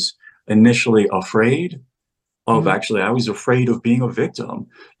was initially afraid of Mhm. actually I was afraid of being a victim.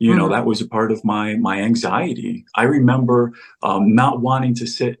 Mhm. That was a part of my anxiety. I remember not wanting to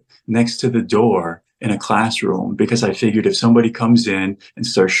sit next to the door in a classroom because I figured if somebody comes in and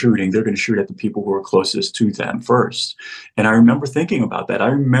starts shooting, they're going to shoot at the people who are closest to them first. And I remember thinking about that. I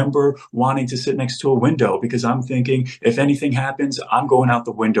remember wanting to sit next to a window because I'm thinking if anything happens, I'm going out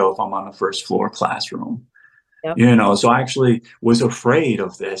the window if I'm on the first floor classroom. Yep. So I actually was afraid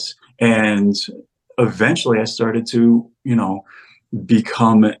of this. And eventually I started to,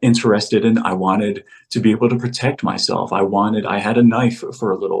 become interested in, I wanted to be able to protect myself. I had a knife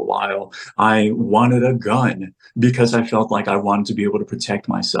for a little while. I wanted a gun because I felt like I wanted to be able to protect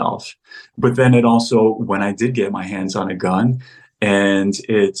myself. But then it also, when I did get my hands on a gun and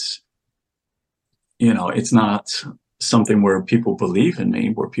it's not something where people believe in me,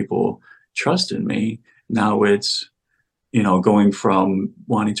 where people trust in me. Now it's, going from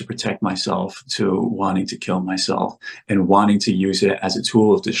wanting to protect myself to wanting to kill myself and wanting to use it as a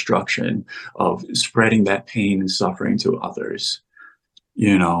tool of destruction, of spreading that pain and suffering to others.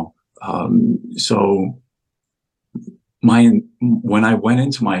 So when I went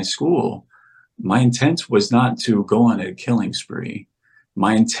into my school, my intent was not to go on a killing spree.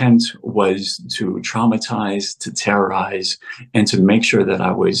 My intent was to traumatize, to terrorize, and to make sure that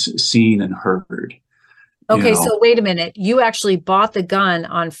I was seen and heard. Okay, so wait a minute. You actually bought the gun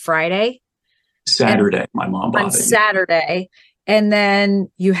on Friday? Saturday, my mom bought on it. Saturday, and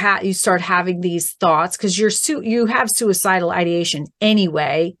then you start having these thoughts because you have suicidal ideation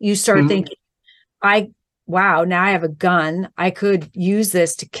anyway. You start thinking, wow, now I have a gun. I could use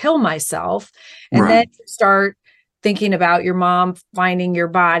this to kill myself. And then you start thinking about your mom finding your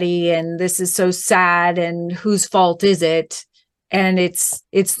body, and this is so sad, and whose fault is it? And it's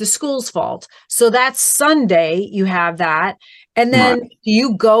the school's fault. So that's Sunday, you have that. And then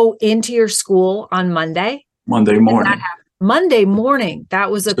you go into your school on Monday? Monday morning. Monday morning.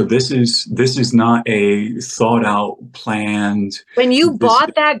 That was so this is not a thought out, planned. When you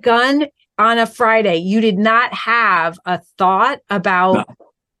bought that gun on a Friday, you did not have a thought about. No.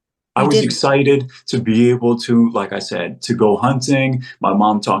 I was excited to be able to, like I said, to go hunting. My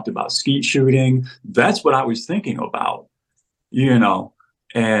mom talked about skeet shooting. That's what I was thinking about,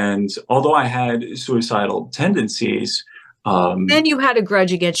 and although I had suicidal tendencies, then you had a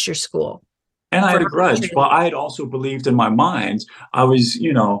grudge against your school. And I had a grudge, but I had also believed in my mind. I was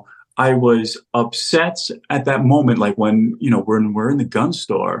upset at that moment. Like when we're in the gun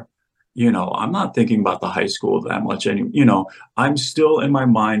store, I'm not thinking about the high school that much anymore. I'm still in my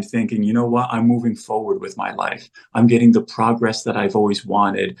mind thinking, you know what, I'm moving forward with my life. I'm getting the progress that I've always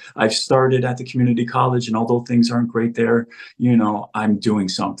wanted. I've started at the community college, and although things aren't great there, I'm doing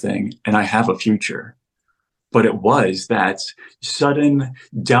something and I have a future. But it was that sudden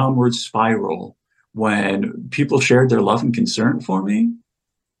downward spiral when people shared their love and concern for me.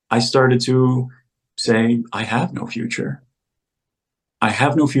 I started to say, I have no future. I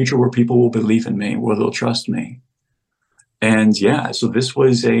have no future where people will believe in me, where they'll trust me. And so this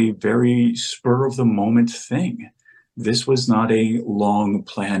was a very spur of the moment thing. This was not a long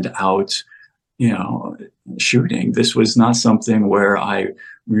planned out, shooting. This was not something where I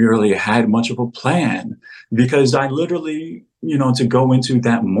really had much of a plan, because I literally, to go into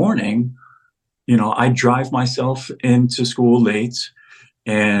that morning, I drive myself into school late.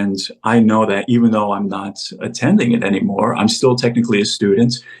 And I know that even though I'm not attending it anymore, I'm still technically a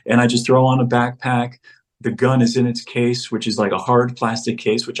student. And I just throw on a backpack. The gun is in its case, which is like a hard plastic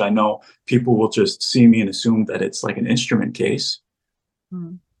case, which I know people will just see me and assume that it's like an instrument case.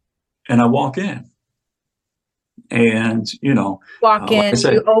 And I walk in. And, walk in, like I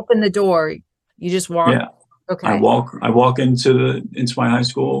said, you open the door, you just walk. Yeah. Okay. I walk into my high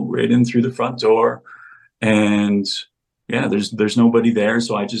school, right in through the front door. And there's nobody there.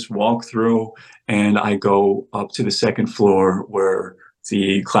 So I just walk through and I go up to the second floor where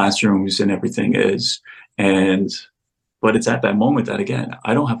the classrooms and everything is. But it's at that moment that, again,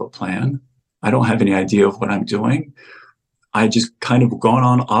 I don't have a plan. I don't have any idea of what I'm doing. I just kind of gone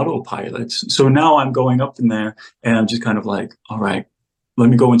on autopilot. So now I'm going up in there and I'm just kind of like, all right, let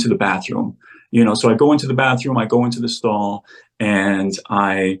me go into the bathroom. So I go into the bathroom, I go into the stall, and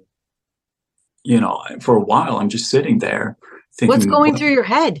for a while, I'm just sitting there thinking, what's going through your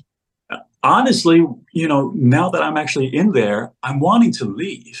head? Honestly, now that I'm actually in there, I'm wanting to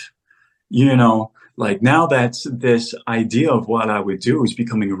leave, like now that this idea of what I would do is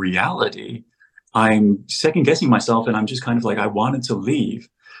becoming a reality, I'm second guessing myself, and I'm just kind of like, I wanted to leave.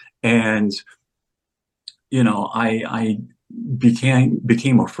 And, I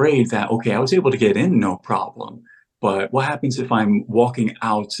became afraid that, okay, I was able to get in, no problem. But what happens if I'm walking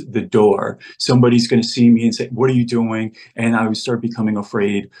out the door? Somebody's going to see me and say, what are you doing? And I would start becoming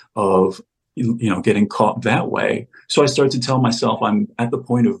afraid of, getting caught that way. So I started to tell myself I'm at the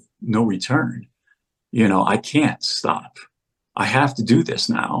point of no return. I can't stop. I have to do this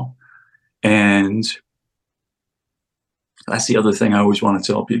now. And that's the other thing I always want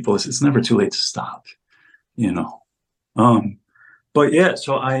to tell people is it's never too late to stop, But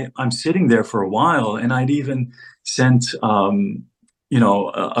so I'm sitting there for a while, and I'd even sent,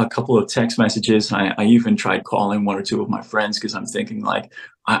 a couple of text messages. I even tried calling one or two of my friends, because I'm thinking like,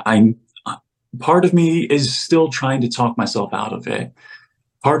 part of me is still trying to talk myself out of it.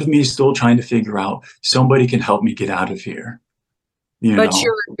 Part of me is still trying to figure out somebody can help me get out of here. But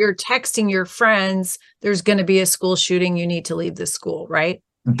you're texting your friends, there's going to be a school shooting, you need to leave the school, right?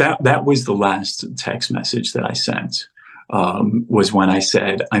 That was the last text message that I sent, was when I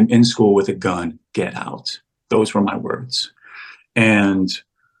said, "I'm in school with a gun, get out." Those were my words. And,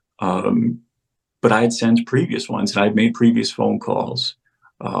 but I had sent previous ones, and I'd made previous phone calls.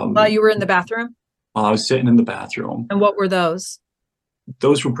 While you were in the bathroom? While I was sitting in the bathroom. And what were those?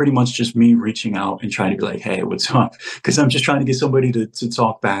 Those were pretty much just me reaching out and trying to be like, "Hey, what's up?" Because I'm just trying to get somebody to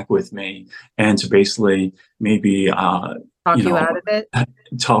talk back with me and to basically maybe, Talk you out of it?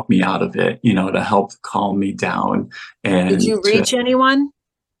 talk me out of it, to help calm me down. And did you reach anyone?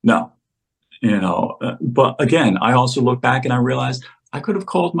 No, but again, I also look back and I realized I could have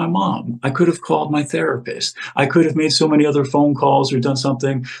called my mom. I could have called my therapist. I could have made so many other phone calls or done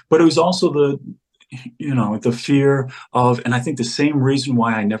something, but it was also the fear of, and I think the same reason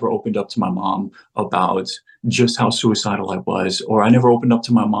why I never opened up to my mom about just how suicidal I was, or I never opened up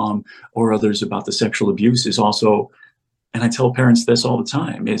to my mom or others about the sexual abuse is also, and I tell parents this all the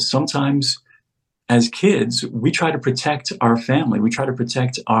time, is sometimes as kids, we try to protect our family. We try to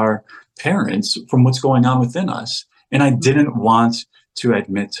protect our parents from what's going on within us. And I didn't want to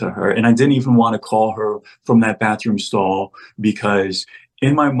admit to her, and I didn't even want to call her from that bathroom stall, because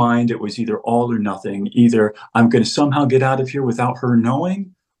in my mind, it was either all or nothing. Either I'm going to somehow get out of here without her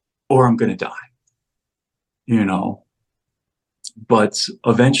knowing, or I'm going to die, But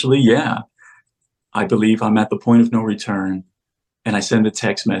eventually, yeah, I believe I'm at the point of no return. And I send a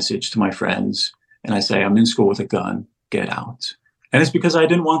text message to my friends and I say, "I'm in school with a gun, get out." And it's because I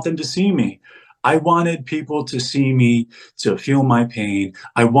didn't want them to see me. I wanted people to see me, to feel my pain.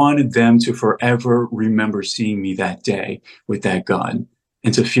 I wanted them to forever remember seeing me that day with that gun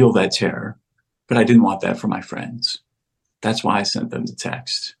and to feel that terror. But I didn't want that for my friends. That's why I sent them the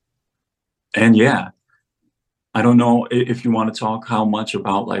text. And yeah, I don't know if you want to talk how much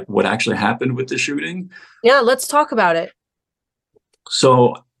about like what actually happened with the shooting. Yeah, let's talk about it.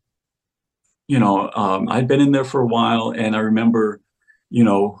 So, I'd been in there for a while, and I remember,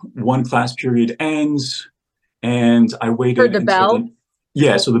 one class period ends, and I waited Heard the until bell?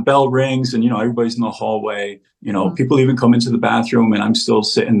 yeah, so the bell rings, and everybody's in the hallway. Mhm. People even come into the bathroom, and I'm still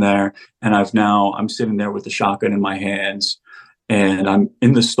sitting there, and I'm sitting there with the shotgun in my hands, and I'm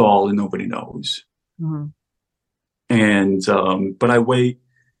in the stall, and nobody knows. Mhm. And but I wait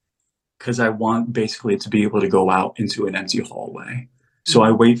because I want basically to be able to go out into an empty hallway. So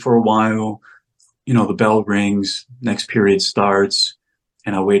I wait for a while. The bell rings, next period starts,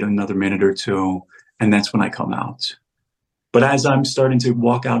 and I wait another minute or two, and that's when I come out. But as I'm starting to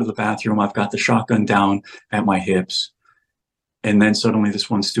walk out of the bathroom, I've got the shotgun down at my hips. And then suddenly this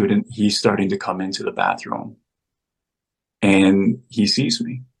one student, he's starting to come into the bathroom, and he sees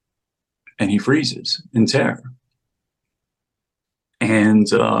me, and he freezes in terror. And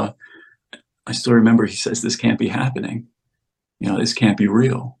I still remember he says, "This can't be happening. This can't be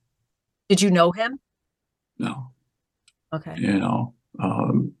real." Did you know him? No. Okay.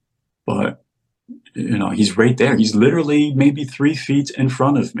 But he's right there. He's literally maybe 3 feet in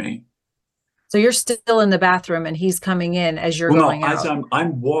front of me. So you're still in the bathroom and he's coming in as you're Well, going no, as out.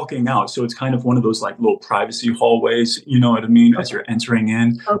 I'm walking out, so it's kind of one of those like little privacy hallways, you know what I mean? As you're entering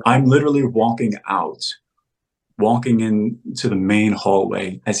in, Okay. I'm literally walking into the main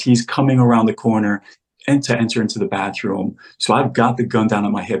hallway as he's coming around the corner and to enter into the bathroom. So I've got the gun down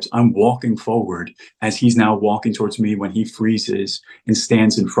at my hips. I'm walking forward as he's now walking towards me when he freezes and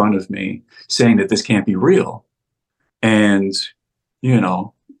stands in front of me saying that this can't be real. And,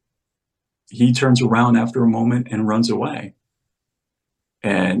 he turns around after a moment and runs away.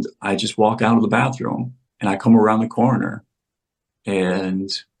 And I just walk out of the bathroom and I come around the corner and,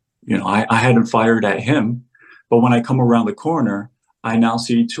 I hadn't fired at him, but when I come around the corner, I now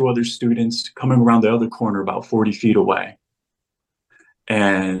see 2 other students coming around the other corner about 40 feet away.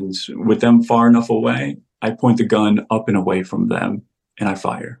 And with them far enough away, I point the gun up and away from them and I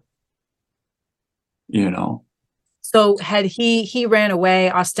fire. So had he ran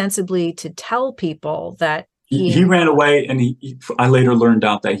away ostensibly to tell people that he ran away, and I later learned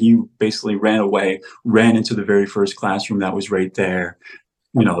out that he basically ran away, ran into the very first classroom that was right there,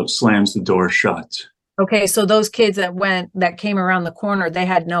 slams the door shut. Okay, so those kids that came around the corner, they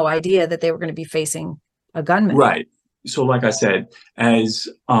had no idea that they were going to be facing a gunman. Right. So like I said, as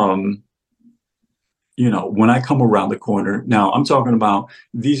when I come around the corner, now I'm talking about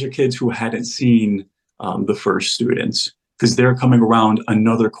these are kids who hadn't seen the first students, because they're coming around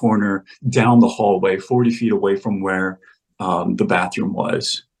another corner down the hallway, 40 feet away from where the bathroom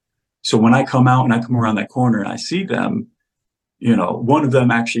was. So when I come out and I come around that corner and I see them, one of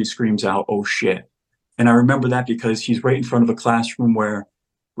them actually screams out, "Oh shit." And I remember that because he's right in front of a classroom where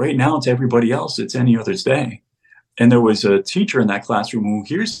right now to everybody else, it's any other's day. And there was a teacher in that classroom who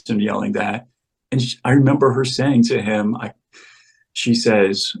hears him yelling that. And I remember her saying to him, she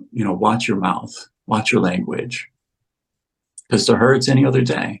says, you know, watch your mouth, watch your language. Because to her, it's any other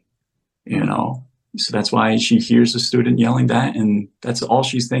day, you know. So that's why she hears a student yelling that. And that's all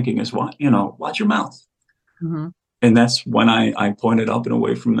she's thinking is, what, you know, watch your mouth. Mm-hmm. And that's when I pointed up and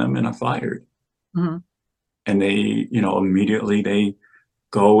away from them and I fired. Mm-hmm. And they, you know, immediately they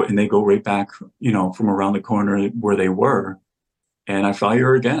go right back, you know, from around the corner where they were. And I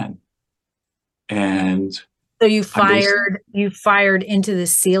fire again. And so you fired into the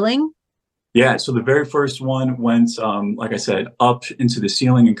ceiling? Yeah, so the very first one went, like I said, up into the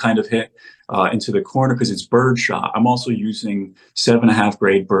ceiling and kind of hit into the corner because it's bird shot. I'm also using 7.5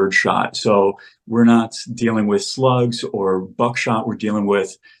 grade bird shot. So we're not dealing with slugs or buckshot. We're dealing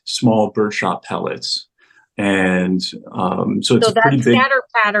with small bird shot pellets. And so it's So a pretty that big. scatter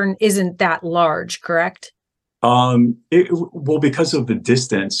pattern isn't that large, correct? Well, because of the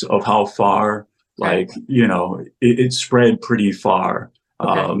distance of how far, like, you know, it spread pretty far.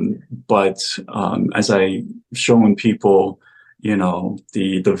 Okay. But as I showing people, you know,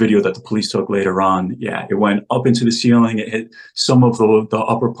 the video that the police took later on, yeah, it went up into the ceiling. It hit some of the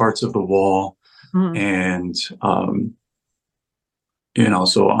upper parts of the wall, Mm-hmm. and you know,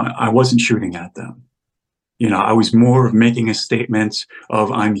 so I wasn't shooting at them. You know, I was more of making a statement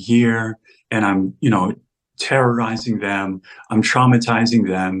of I'm here and I'm, you know, terrorizing them. I'm traumatizing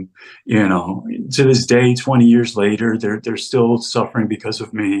them. You know, to this day, 20 years later, they're still suffering because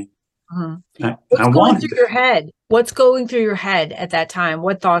of me. Mm-hmm. And What's I going wanted through that. your head? What's going through your head at that time?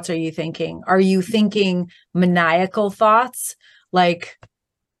 What thoughts are you thinking? Are you thinking maniacal thoughts like,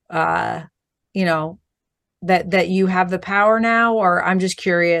 you know, that you have the power now? Or I'm just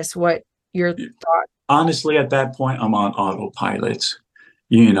curious what your thought. Honestly, at that point, I'm on autopilot.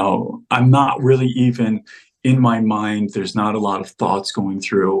 You know, I'm not really even in my mind. There's not a lot of thoughts going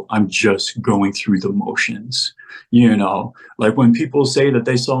through. I'm just going through the motions. You know, like when people say that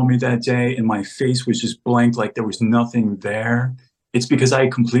they saw me that day and my face was just blank, like there was nothing there, it's because I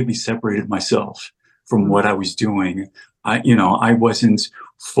completely separated myself from what I was doing. You know, I wasn't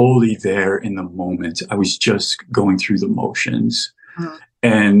fully there in the moment. I was just going through the motions. Mhm.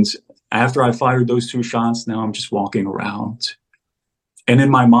 And after I fired those 2 shots, now I'm just walking around. And in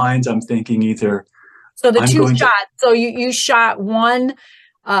my mind, I'm thinking either So the I'm two going to, shots, so you shot one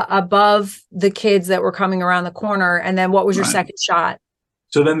above the kids that were coming around the corner. And then what was your right. second shot?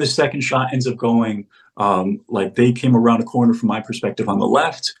 So then the second shot ends up going, like they came around a corner from my perspective on the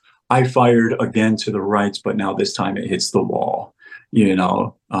left. I fired again to the right, but now this time it hits the wall, you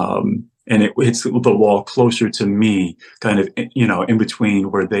know, and it hits the wall closer to me, kind of, you know, in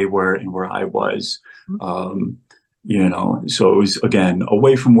between where they were and where I was. Um, you know, so it was again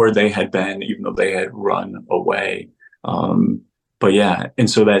away from where they had been, even though they had run away. But yeah, and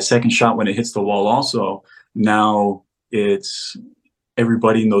so that second shot when it hits the wall, also now it's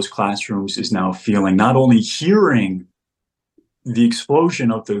everybody in those classrooms is now feeling, not only hearing the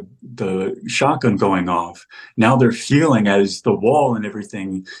explosion of the shotgun going off, now they're feeling as the wall and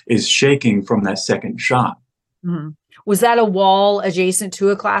everything is shaking from that second shot. Mm-hmm. Was that a wall adjacent to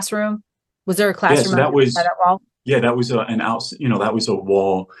a classroom? Was there a Yeah, classroom so that outside was, that wall? yeah, that was an out, you know, that was a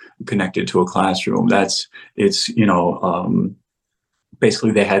wall connected to a classroom. It's, you know,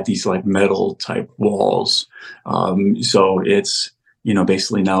 basically they had these like metal type walls. So it's, you know,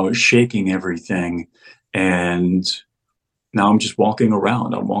 basically now it's shaking everything. And now I'm just walking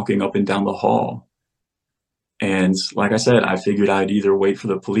around. I'm walking up and down the hall. And like I said, I figured I'd either wait for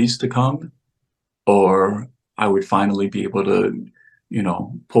the police to come or I would finally be able to, you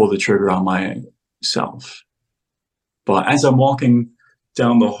know, pull the trigger on myself. But as I'm walking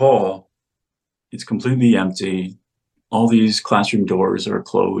down the hall, it's completely empty. All these classroom doors are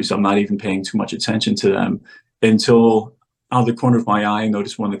closed. I'm not even paying too much attention to them until out of the corner of my eye, I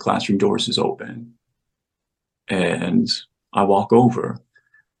notice one of the classroom doors is open. And I walk over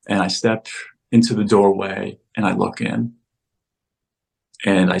and I step into the doorway and I look in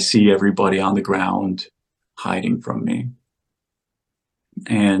and I see everybody on the ground hiding from me.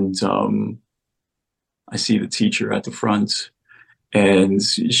 And I see the teacher at the front and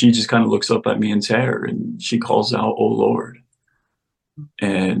she just kind of looks up at me in terror and she calls out, "Oh Lord."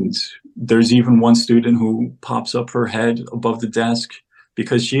 And there's even one student who pops up her head above the desk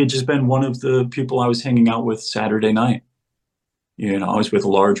because she had just been one of the people I was hanging out with Saturday night. You know, I was with a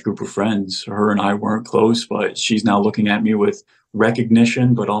large group of friends. Her and I weren't close, but she's now looking at me with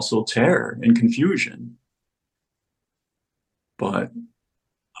recognition, but also terror and confusion. But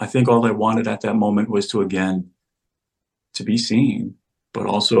I think all I wanted at that moment was to, again, to be seen, but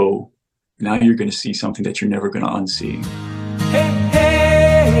also now you're going to see something that you're never going to unsee. Hey,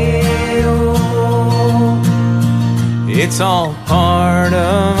 hey, oh. It's all part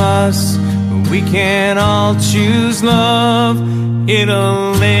of us. We can all choose love.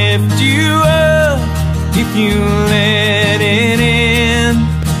 It'll lift you up if you let it in.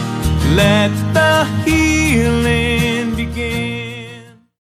 Let the